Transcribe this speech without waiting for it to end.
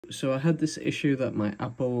So I had this issue that my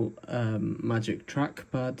Apple Magic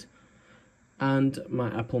Trackpad and my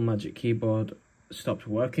Apple Magic Keyboard stopped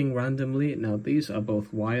working randomly. Now these are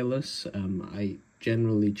both wireless. I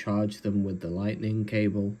generally charge them with the lightning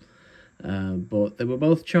cable, but they were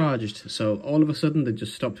both charged, so all of a sudden they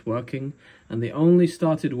just stopped working, and they only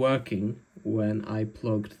started working when I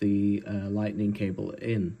plugged the lightning cable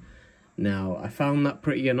in. Now, I found that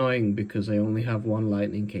pretty annoying because I only have one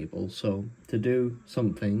lightning cable, so to do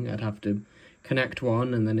something I'd have to connect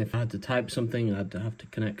one, and then if I had to type something I'd have to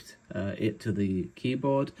connect it to the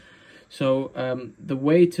keyboard. So the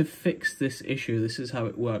way to fix this issue, this is how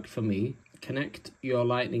it worked for me. Connect your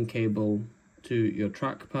lightning cable to your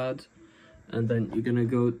trackpad, and then you're going to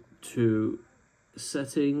go to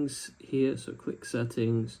settings here, so click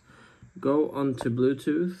settings, go on to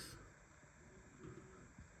Bluetooth.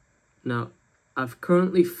 Now, I've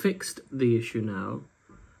currently fixed the issue now.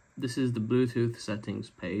 This is the Bluetooth settings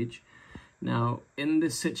page. Now, in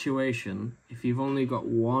this situation, if you've only got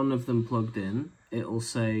one of them plugged in, it'll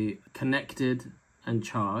say connected and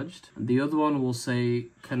charged. And the other one will say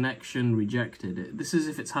connection rejected. This is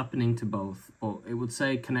if it's happening to both, but it would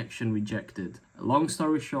say connection rejected. Long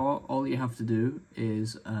story short, all you have to do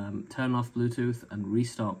is turn off Bluetooth and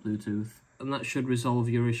restart Bluetooth, and that should resolve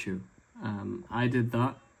your issue. I did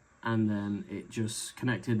that, and then it just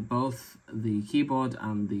connected both the keyboard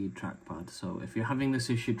and the trackpad. So if you're having this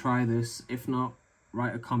issue, try this. If not,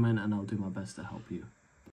 write a comment and I'll do my best to help you.